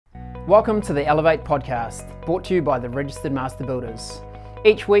Welcome to the Elevate podcast, brought to you by the Registered Master Builders.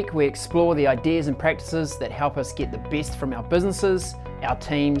 Each week we explore the ideas and practices that help us get the best from our businesses, our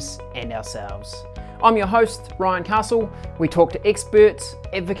teams and ourselves. I'm your host, Ryan Castle. We talk to experts,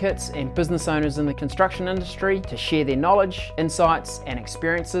 advocates and business owners in the construction industry to share their knowledge, insights and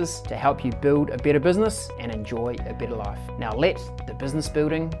experiences to help you build a better business and enjoy a better life. Now let the business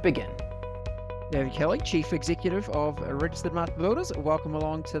building begin. David Kelly, Chief Executive of Registered Master Builders. Welcome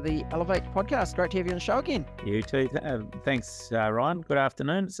along to the Elevate podcast. Great to have you on the show again. You too. Thanks, Ryan. Good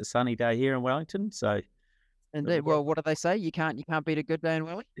afternoon. It's a sunny day here in Wellington. So, indeed. Well, what do they say? You can't beat a good day in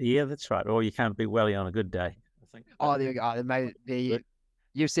Welly. Yeah, that's right. Or you can't beat Welly on a good day, I think. Oh, there you go. Maybe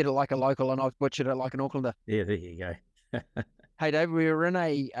you said it like a local, and I've butchered it like an Aucklander. Yeah, there you go. Hey, Dave, we're in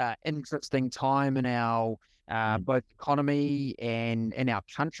a interesting time in our both economy and in our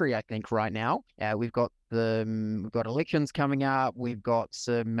country. I think right now we've got elections coming up. We've got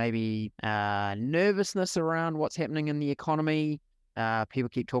some maybe nervousness around what's happening in the economy. People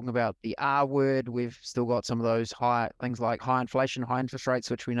keep talking about the R word. We've still got some of those things like high inflation, high interest rates,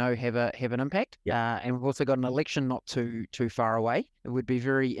 which we know have an impact. And we've also got an election not too far away. It would be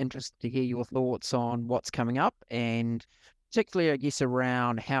very interesting to hear your thoughts on what's coming up, and particularly, I guess,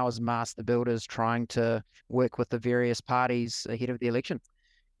 around how is Master Builders trying to work with the various parties ahead of the election?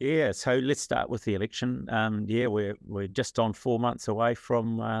 Yeah, so let's start with the election. We're just on 4 months away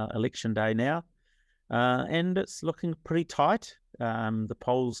from election day now, and it's looking pretty tight. The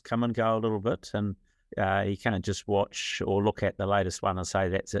polls come and go a little bit, and you can't just watch or look at the latest one and say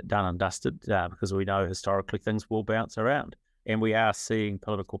that's it, done and dusted, because we know historically things will bounce around. And we are seeing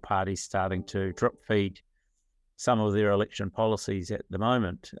political parties starting to drip feed some of their election policies at the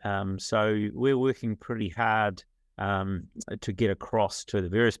moment. So we're working pretty hard to get across to the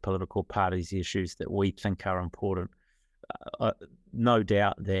various political parties issues that we think are important. No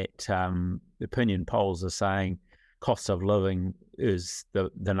doubt that opinion polls are saying cost of living is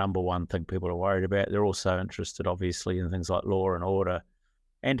the number one thing people are worried about. They're also interested, obviously, in things like law and order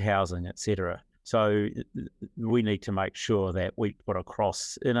and housing, etc. So we need to make sure that we put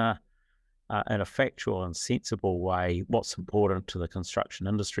across in a factual and sensible way what's important to the construction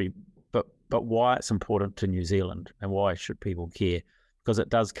industry, but why it's important to New Zealand and why should people care, because it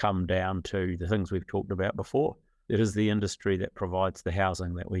does come down to the things we've talked about before. It is the industry that provides the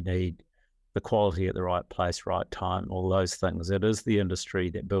housing that we need, the quality at the right place, right time, all those things. It is the industry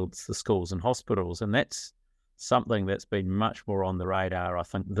that builds the schools and hospitals, and that's something that's been much more on the radar, I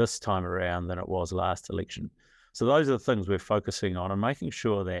think, this time around than it was last election. So those are the things we're focusing on and making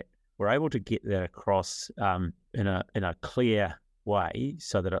sure that we're able to get that across in a clear way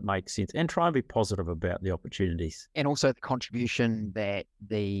so that it makes sense, and try and be positive about the opportunities. And also the contribution that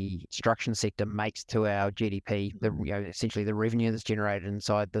the construction sector makes to our GDP, essentially the revenue that's generated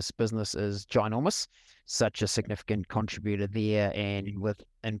inside this business is ginormous, such a significant contributor there, and with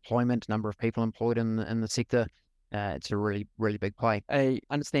employment, number of people employed in the sector, it's a really, really big play. I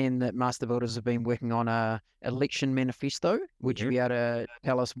understand that Master Builders have been working on a election manifesto. Would you be able to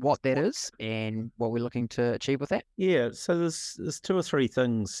tell us what that is and what we're looking to achieve with that? Yeah, so there's two or three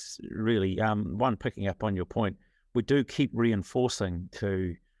things really. One, picking up on your point, we do keep reinforcing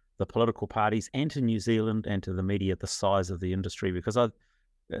to the political parties and to New Zealand and to the media the size of the industry, because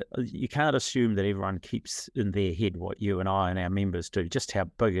you can't assume that everyone keeps in their head what you and I and our members do, just how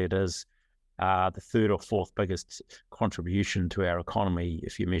big it is. The third or fourth biggest contribution to our economy,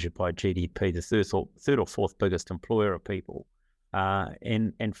 if you measure by GDP, the third or fourth biggest employer of people,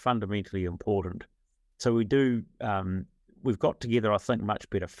 and fundamentally important. So we've got together, I think, much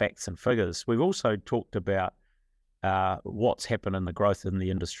better facts and figures. We've also talked about what's happened in the growth in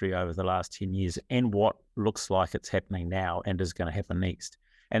the industry over the last 10 years and what looks like it's happening now and is going to happen next.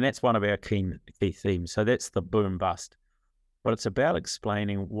 And that's one of our key themes. So that's the boom bust. But it's about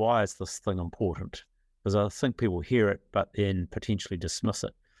explaining why is this thing important, because I think people hear it but then potentially dismiss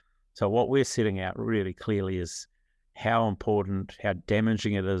it. So what we're setting out really clearly is how important, how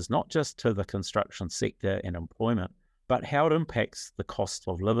damaging it is, not just to the construction sector and employment, but how it impacts the cost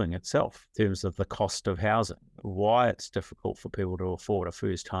of living itself in terms of the cost of housing, why it's difficult for people to afford a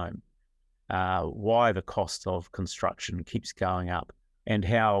first home, why the cost of construction keeps going up, and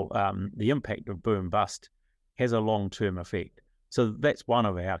how the impact of boom bust has a long-term effect. So that's one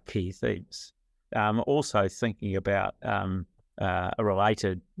of our key themes. Also thinking about a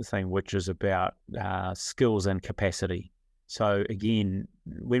related thing, which is about skills and capacity. So again,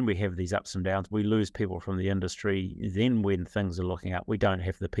 when we have these ups and downs, we lose people from the industry. Then when things are looking up, we don't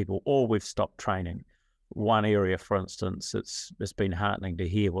have the people, or we've stopped training. One area, for instance, it's been heartening to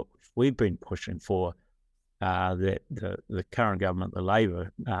hear what we've been pushing for that the current government, the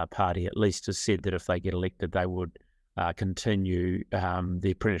Labor Party at least, has said that if they get elected, they would continue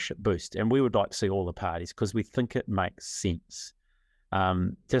the apprenticeship boost. And we would like to see all the parties because we think it makes sense.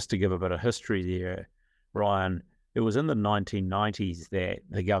 Just to give a bit of history there, Ryan, it was in the 1990s that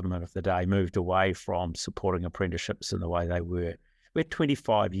the government of the day moved away from supporting apprenticeships in the way they were. We had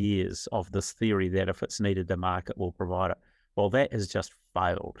 25 years of this theory that if it's needed, the market will provide it. Well, that has just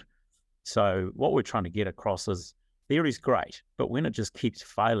failed. So what we're trying to get across is theory's great, but when it just keeps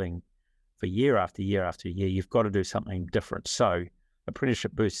failing for year after year after year, you've got to do something different. So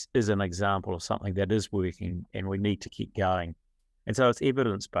apprenticeship boost is an example of something that is working, and we need to keep going. And so it's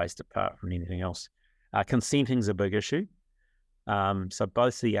evidence-based apart from anything else. Consenting's a big issue. So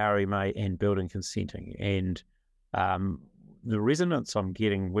both the RMA and building consenting. And the resonance I'm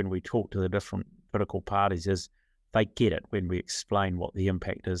getting when we talk to the different political parties is they get it when we explain what the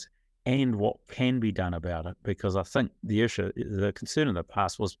impact is and what can be done about it. Because I think the concern in the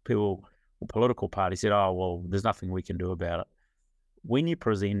past was political parties said, oh, well, there's nothing we can do about it. When you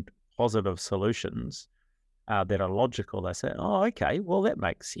present positive solutions that are logical, they say, oh, okay, well, that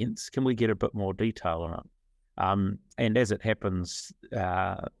makes sense. Can we get a bit more detail on it? And as it happens,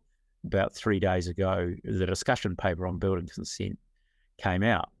 about 3 days ago, the discussion paper on building consent came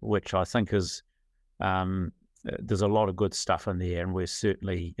out, which I think is, there's a lot of good stuff in there, and we're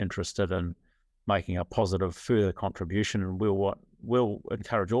certainly interested in making a positive further contribution, and we'll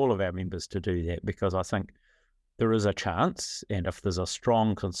encourage all of our members to do that, because I think there is a chance, and if there's a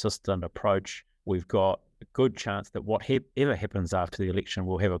strong, consistent approach, we've got a good chance that whatever happens after the election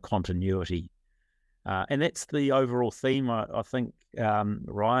will have a continuity. And that's the overall theme, I think,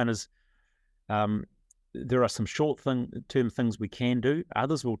 Ryan, is there are some short-term things we can do.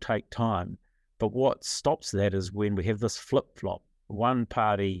 Others will take time. But what stops that is when we have this flip-flop. One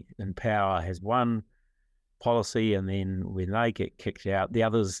party in power has one policy, and then when they get kicked out, the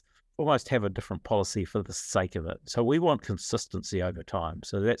others almost have a different policy for the sake of it. So we want consistency over time.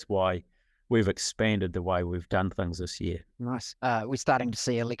 So that's why we've expanded the way we've done things this year. Nice. We're starting to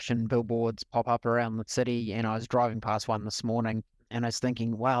see election billboards pop up around the city, and I was driving past one this morning, and I was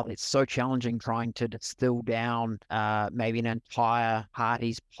thinking, wow, it's so challenging trying to distill down maybe an entire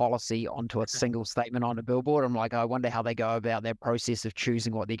party's policy onto a single statement on a billboard. I'm like, I wonder how they go about their process of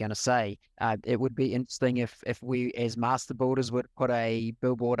choosing what they're going to say. It would be interesting if we, as master builders, would put a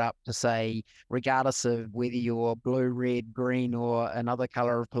billboard up to say, regardless of whether you're blue, red, green, or another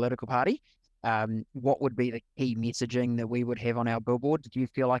color of political party, what would be the key messaging that we would have on our billboard? Did you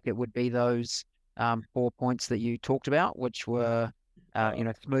feel like it would be those 4 points that you talked about, which were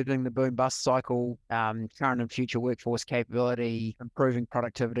smoothing the boom bust cycle, current and future workforce capability, improving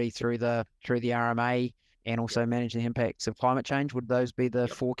productivity through the RMA, and also managing the impacts of climate change? Would those be the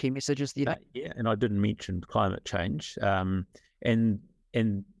 4 key messages that you think? Yeah, and I didn't mention climate change. And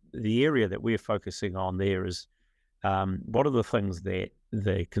the area that we're focusing on there is what are the things that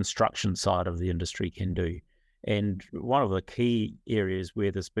the construction side of the industry can do. And one of the key areas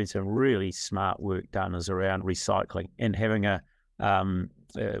where there's been some really smart work done is around recycling and having a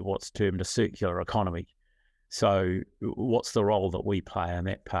what's termed a circular economy. So what's the role that we play in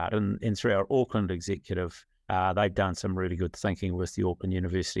that part? And through our Auckland executive, they've done some really good thinking with the Auckland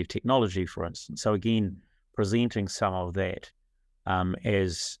University of Technology, for instance. So again, presenting some of that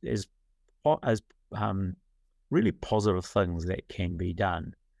as really positive things that can be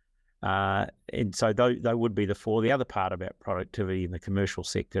done. And so they would be the 4. The other part about productivity in the commercial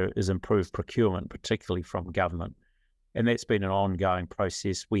sector is improved procurement, particularly from government. And that's been an ongoing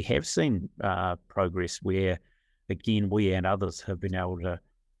process. We have seen progress where, again, we and others have been able to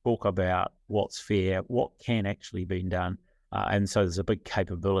talk about what's fair, what can actually be done. And so there's a big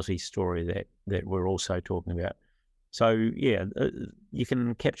capability story that we're also talking about. So, yeah, you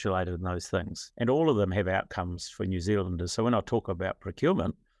can encapsulate it in those things. And all of them have outcomes for New Zealanders. So when I talk about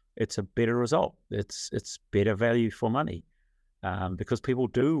procurement, it's a better result. It's better value for money because people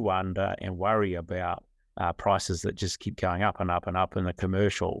do wonder and worry about prices that just keep going up and up and up in the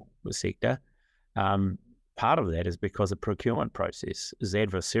commercial sector. Part of that is because the procurement process is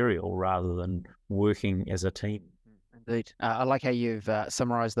adversarial rather than working as a team. Indeed. I like how you've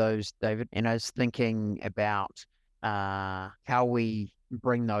summarized those, David. And I was thinking about how we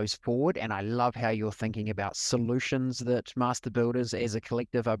bring those forward. And I love how you're thinking about solutions that master builders as a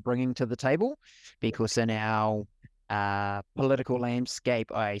collective are bringing to the table, because in our political landscape,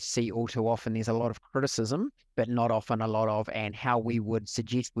 I see all too often there's a lot of criticism, but not often a lot of, and how we would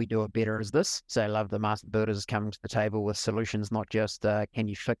suggest we do it better is this. So I love the master builders coming to the table with solutions, not just can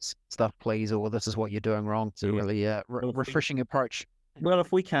you fix stuff please, or this is what you're doing wrong. It's a really refreshing approach. Well,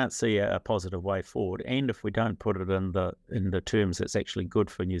 if we can't see a positive way forward, and if we don't put it in the terms that's actually good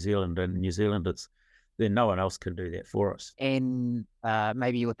for New Zealand and New Zealanders, then no one else can do that for us. And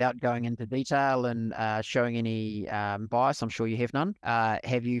maybe without going into detail and showing any bias, I'm sure you have none.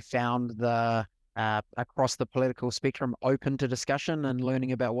 Have you found the across the political spectrum open to discussion and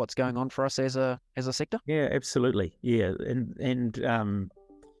learning about what's going on for us as a sector? Yeah, absolutely. Yeah, and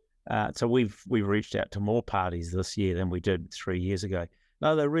so we've reached out to more parties this year than we did 3 years ago.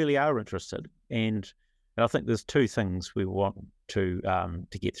 No, they really are interested, and I think there's two things we want to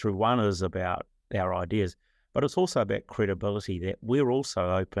get through. One is about our ideas, but it's also about credibility, that we're also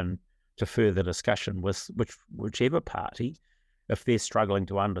open to further discussion with whichever party, if they're struggling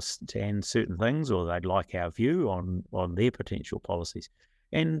to understand certain things or they'd like our view on their potential policies.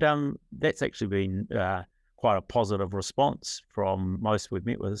 And that's actually been quite a positive response from most we've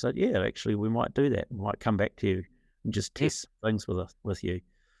met with. Said, yeah, actually, we might do that. We might come back to you and just test things with you.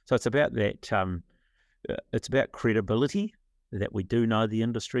 So it's about that. It's about credibility, that we do know the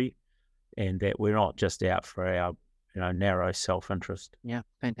industry, and that we're not just out for our narrow self-interest. Yeah,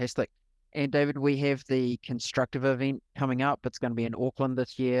 fantastic. And David, we have the Constructive event coming up. It's going to be in Auckland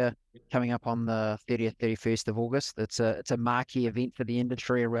this year, coming up on the 30th, 31st of August. It's a marquee event for the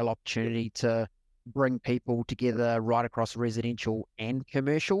industry, a real opportunity to bring people together right across residential and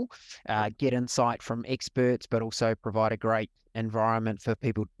commercial, get insight from experts, but also provide a great environment for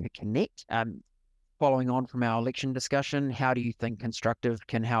people to connect. Following on from our election discussion, how do you think Constructive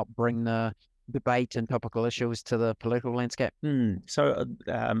can help bring the debate and topical issues to the political landscape? So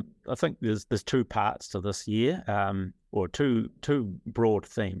I think there's two parts to this year, or two broad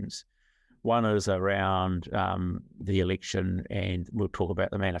themes. One is around the election, and we'll talk about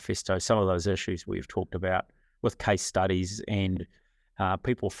the manifesto, some of those issues we've talked about with case studies and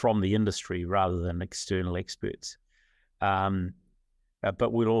people from the industry rather than external experts.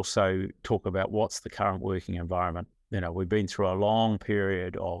 But we'll also talk about what's the current working environment. We've been through a long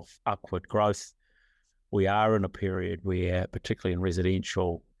period of upward growth. We are in a period where, particularly in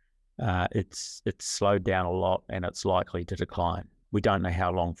residential, it's slowed down a lot and it's likely to decline. We don't know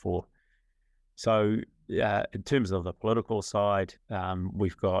how long for. So in terms of the political side,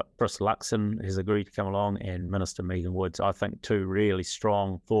 we've got Chris Luxon has agreed to come along, and Minister Megan Woods. I think two really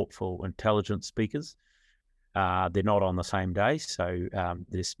strong, thoughtful, intelligent speakers. They're not on the same day, so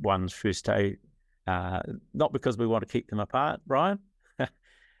this one's first day, not because we want to keep them apart, Brian,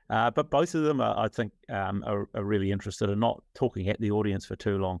 but both of them, I think, are really interested in not talking at the audience for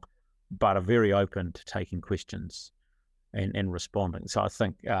too long, but are very open to taking questions and responding. So I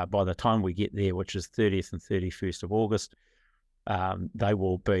think by the time we get there, which is 30th and 31st of August, they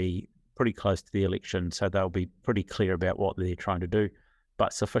will be pretty close to the election, so they'll be pretty clear about what they're trying to do,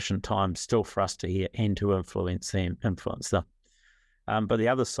 but sufficient time still for us to hear and to influence them. But the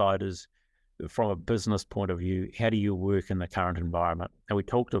other side is, from a business point of view, how do you work in the current environment? And we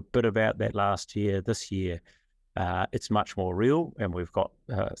talked a bit about that last year. This year, it's much more real, and we've got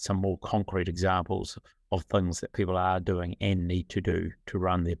some more concrete examples of things that people are doing and need to do to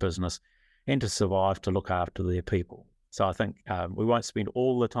run their business and to survive, to look after their people. So I think we won't spend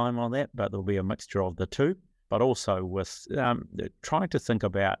all the time on that, but there'll be a mixture of the two, but also with trying to think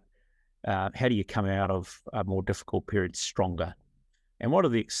about how do you come out of a more difficult period stronger, and what are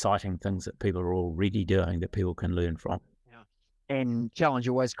the exciting things that people are already doing that people can learn from. Yeah. And challenge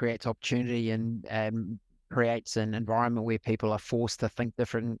always creates opportunity and creates an environment where people are forced to think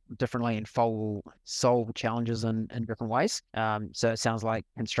differently and solve challenges in different ways. So it sounds like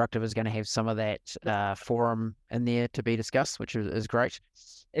Constructive is going to have some of that forum in there to be discussed, which is great.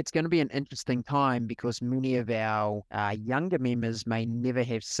 It's going to be an interesting time because many of our younger members may never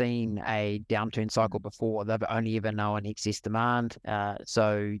have seen a downturn cycle before. They've only ever known excess demand.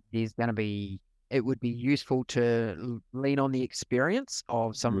 So there's going to be, it would be useful to lean on the experience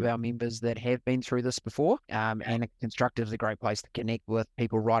of some of our members that have been through this before. And Constructive is a great place to connect with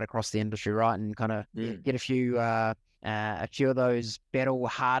people right across the industry, right? And kind of get a few of those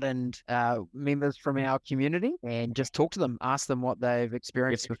battle-hardened members from our community and just talk to them, ask them what they've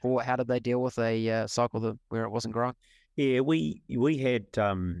experienced before. How did they deal with a cycle where it wasn't growing? Yeah, we had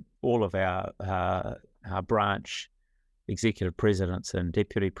all of our branch executive presidents and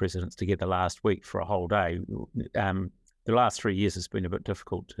deputy presidents together last week for a whole day. The last 3 years has been a bit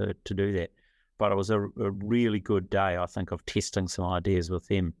difficult to do that, but it was a really good day, I think, of testing some ideas with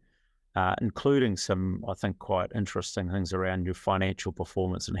them, including some, I think, quite interesting things around your financial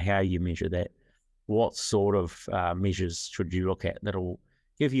performance and how you measure that. What sort of measures should you look at that'll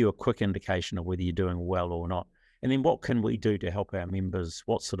give you a quick indication of whether you're doing well or not? And then what can we do to help our members?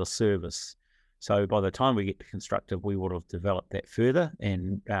 What sort of service? So by the time we get to constructive, we would have developed that further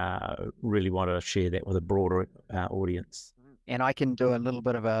and really want to share that with a broader audience. And I can do a little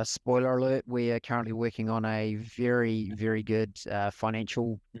bit of a spoiler alert. We are currently working on a very, very good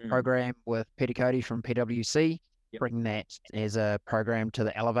financial program with Peter Cody from PwC, bringing that as a program to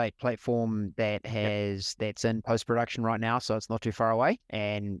the Elevate platform that's in post-production right now, so it's not too far away.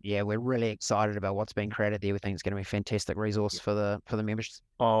 And yeah, we're really excited about what's being created there. We think it's going to be a fantastic resource for the members.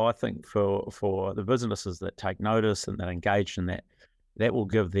 Oh, I think for the businesses that take notice and that engage in that will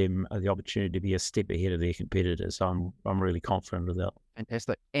give them the opportunity to be a step ahead of their competitors. I'm really confident of that.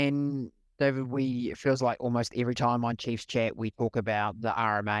 Fantastic. And David, it feels like almost every time on Chiefs Chat, we talk about the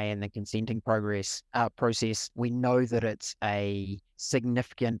RMA and the consenting process. We know that it's a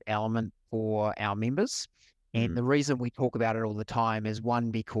significant element for our members. And the reason we talk about it all the time is,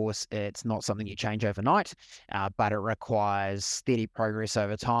 one, because it's not something you change overnight, but it requires steady progress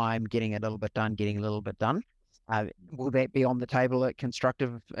over time, getting a little bit done. Will that be on the table at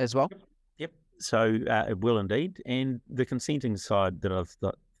Constructive as well? Yep. So it will indeed. And the consenting side that I've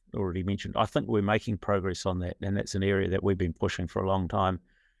already mentioned, I think we're making progress on that. And that's an area that we've been pushing for a long time.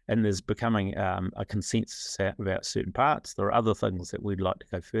 And there's becoming a consensus about certain parts. There are other things that we'd like to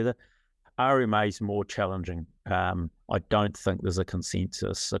go further. RMA is more challenging. I don't think there's a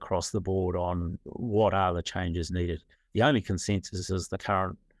consensus across the board on what are the changes needed. The only consensus is the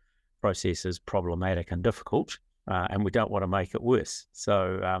current process is problematic and difficult, and we don't want to make it worse.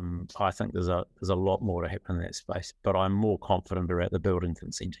 So I think there's a lot more to happen in that space, but I'm more confident about the building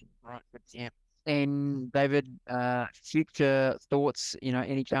consenting. Right. Yeah. And David, future thoughts?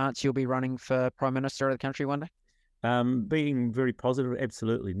 Any chance you'll be running for Prime Minister of the country one day? Being very positive,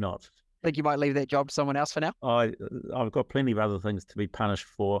 absolutely not. Think you might leave that job to someone else for now? I've got plenty of other things to be punished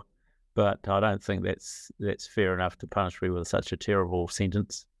for, but I don't think that's fair enough to punish me with such a terrible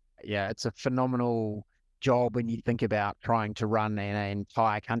sentence. Yeah, it's a phenomenal job when you think about trying to run an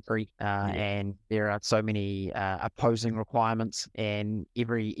entire country, and there are so many opposing requirements, and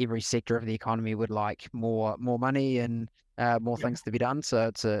every sector of the economy would like more money and more things to be done. So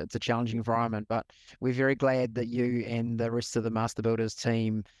it's a challenging environment, but we're very glad that you and the rest of the Master Builders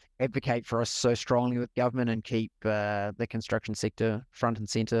team advocate for us so strongly with government and keep the construction sector front and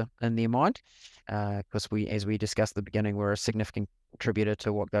centre in their mind, because as we discussed at the beginning, we're a significant contributor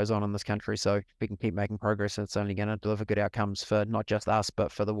to what goes on in this country. So if we can keep making progress, it's only going to deliver good outcomes for not just us,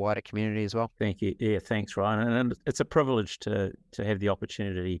 but for the wider community as well. Thank you. Yeah, thanks, Ryan. And it's a privilege to have the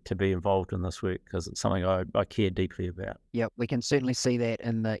opportunity to be involved in this work, because it's something I care deeply about. Yeah, we can certainly see that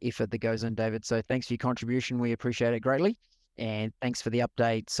in the effort that goes in, David. So thanks for your contribution. We appreciate it greatly. And thanks for the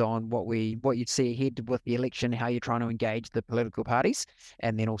updates on what you'd see ahead with the election, how you're trying to engage the political parties.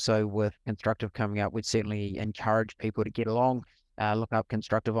 And then also with Constructive coming up, we'd certainly encourage people to get along. Look up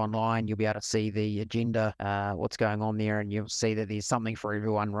Constructive online. You'll be able to see the agenda, what's going on there, and you'll see that there's something for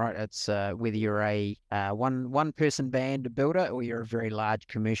everyone, right? It's whether you're a one person band builder or you're a very large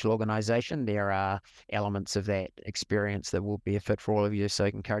commercial organization, there are elements of that experience that will be a fit for all of you. So I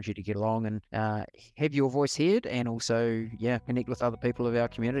encourage you to get along and have your voice heard, and also connect with other people of our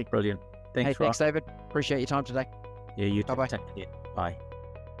community. Brilliant. Thanks, David. Appreciate your time today. Yeah, you Bye-bye. Take care. Bye.